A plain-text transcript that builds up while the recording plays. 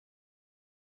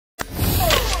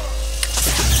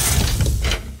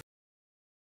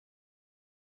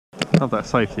Love that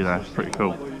safety there, it's pretty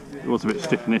cool. It was a bit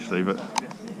stiff initially, but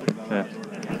yeah.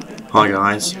 Hi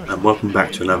guys, and welcome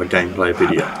back to another gameplay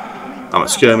video. I'm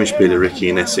at Skirmish Billy Ricky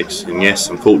in Essex, and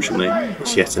yes, unfortunately,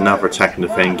 it's yet another attack and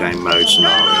defend game mode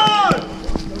scenario.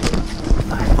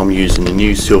 I'm using the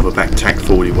new Silverback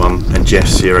TAC-41 and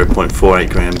Geoffs 0.48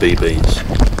 gram BBs.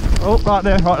 Oh, right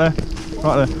there, right there,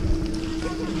 right there.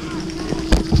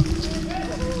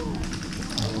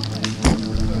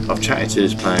 I've chatted to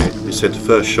this player who said the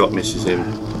first shot misses him,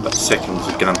 but the second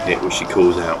was a gun hit which he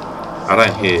calls out. I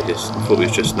don't hear this, I thought he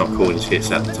was just not calling his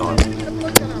hits at the time.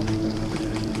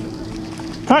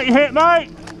 Take your hit, mate!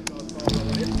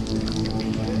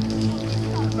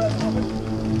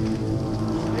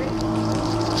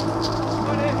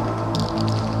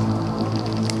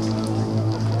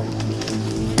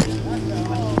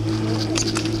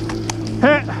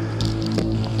 Hit!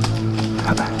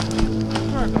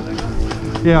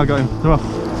 Yeah, I got him as well.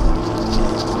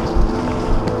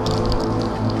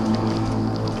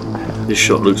 This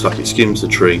shot looks like it skims the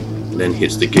tree and then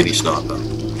hits the Ghillie sniper,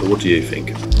 but what do you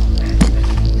think?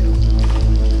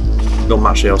 Not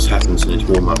much else happens in this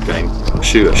warm-up game. I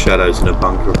shoot at shadows in a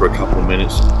bunker for a couple of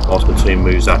minutes whilst my team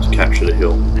moves out to capture the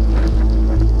hill.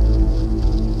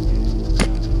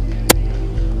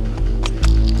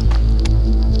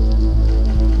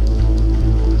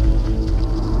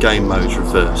 Game mode's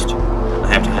reversed.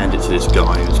 I have to hand it to this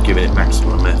guy who's giving it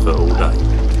maximum effort all day.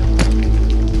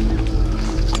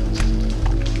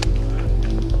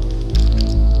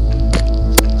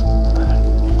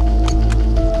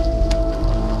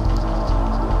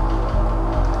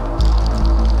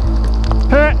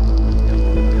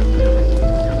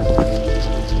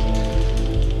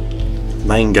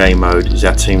 Main game mode is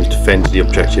our team's defending the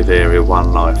objective area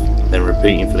 1 life, then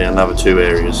repeating for the another 2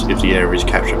 areas if the area is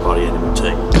captured by the enemy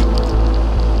team.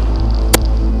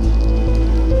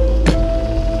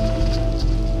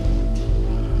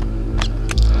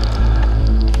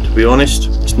 To be honest,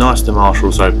 it's nice the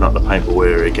marshals open up the paintball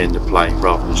area again to play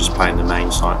rather than just playing the main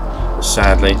site, but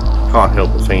sadly, can't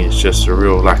help but think it's just a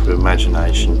real lack of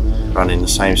imagination running the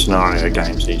same scenario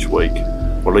games each week,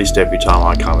 or at least every time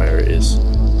I come here it is.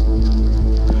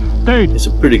 Dude. It's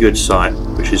a pretty good site,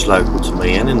 which is local to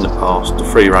me, and in the past the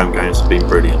free roam games have been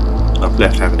brilliant. I've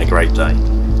left having a great day.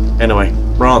 Anyway,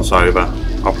 rant's over.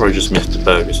 I'll probably just miss the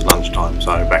burgers at lunchtime,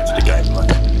 so back to the gameplay.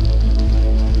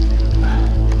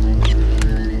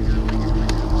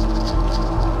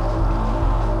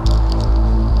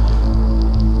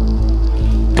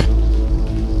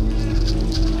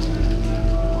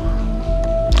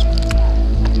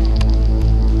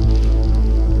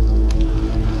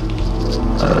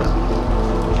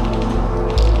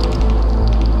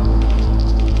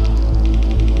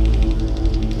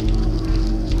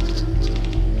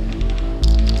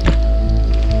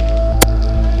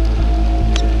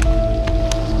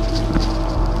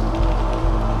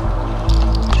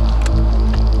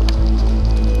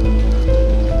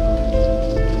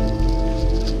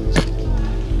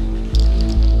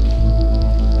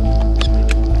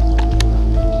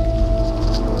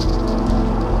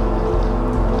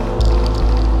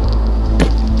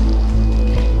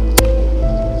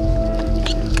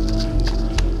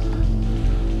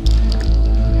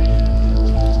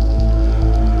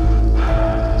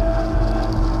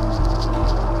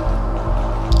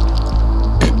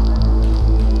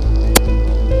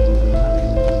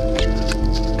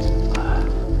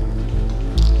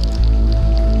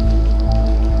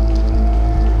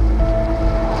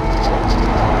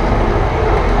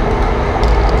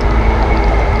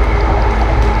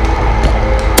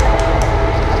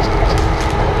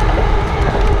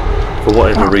 For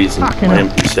whatever reason, my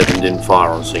MP7 didn't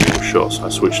fire on single shots, so I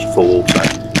switched to full auto,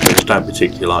 which I don't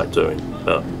particularly like doing,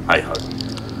 but hey ho.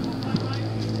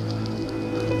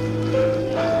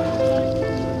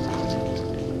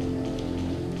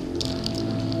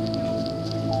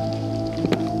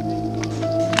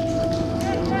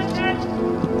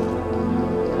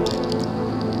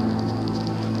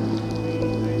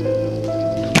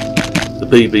 The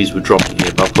BBs were dropping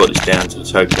here, but I've got this down to the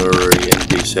Marui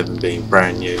MP7 being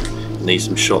brand new. Need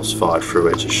some shots fired through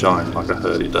it to shine like I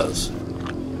heard it does.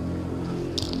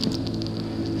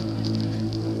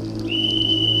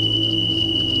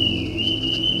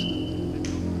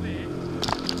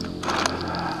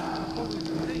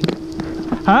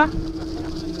 Huh?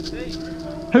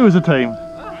 Who was the team?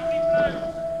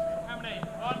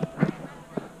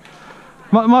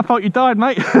 My fault you died,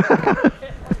 mate.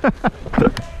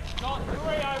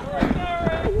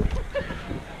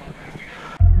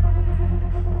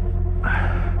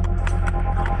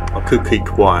 could keep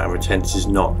quiet and pretend this is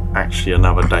not actually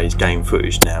another day's game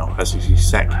footage now, as it's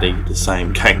exactly the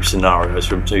same game scenarios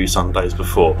from 2 Sundays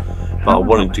before, but I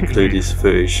wanted to include this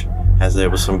footage as there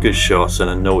were some good shots and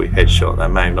a naughty headshot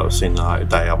that may have not seen the light of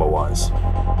day otherwise.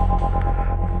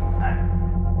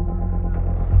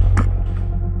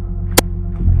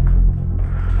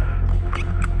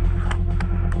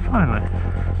 Finally.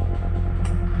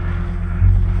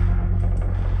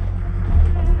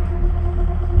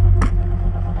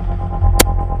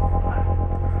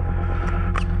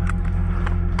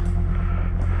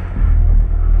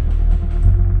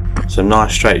 Some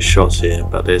nice straight shots here,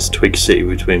 but there's Twig City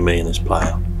between me and this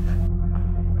player.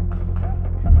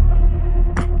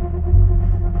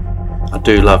 I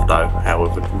do love though how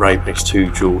with a Rapax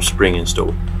 2 dual spring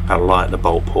install, how light the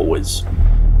bolt pull is.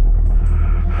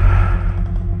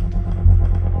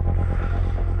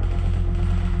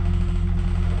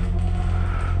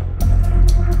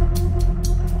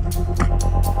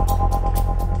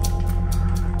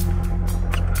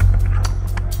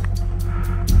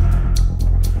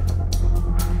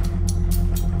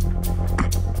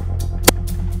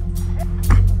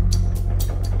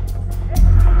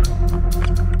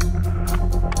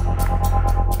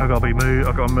 I've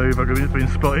got to move, I've got been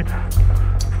spotted.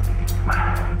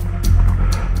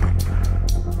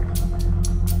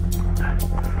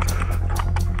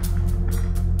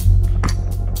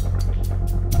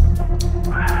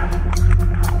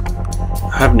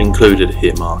 I haven't included a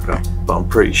hit marker, but I'm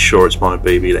pretty sure it's my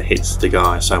BB that hits the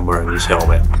guy somewhere in his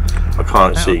helmet. I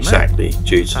can't see exactly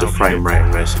due to the frame rate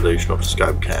and resolution of the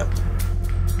scope cam.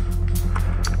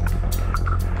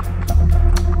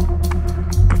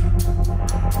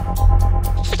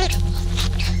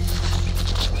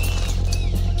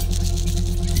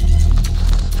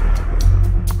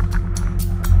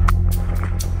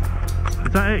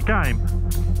 Is that it, game?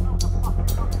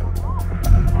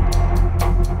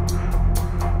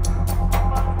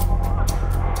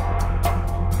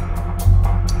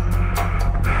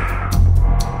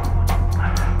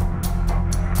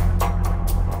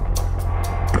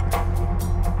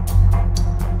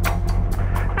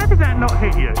 How did that not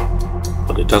hit you?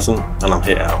 But it doesn't, and I'm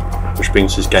hit out, which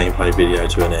brings this gameplay video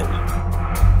to an end.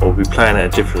 I'll be playing at a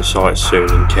different site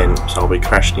soon in Kent, so I'll be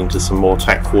crashing into some more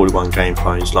TAC-41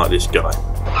 gameplays like this guy.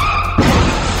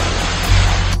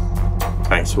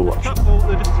 Thanks for watching.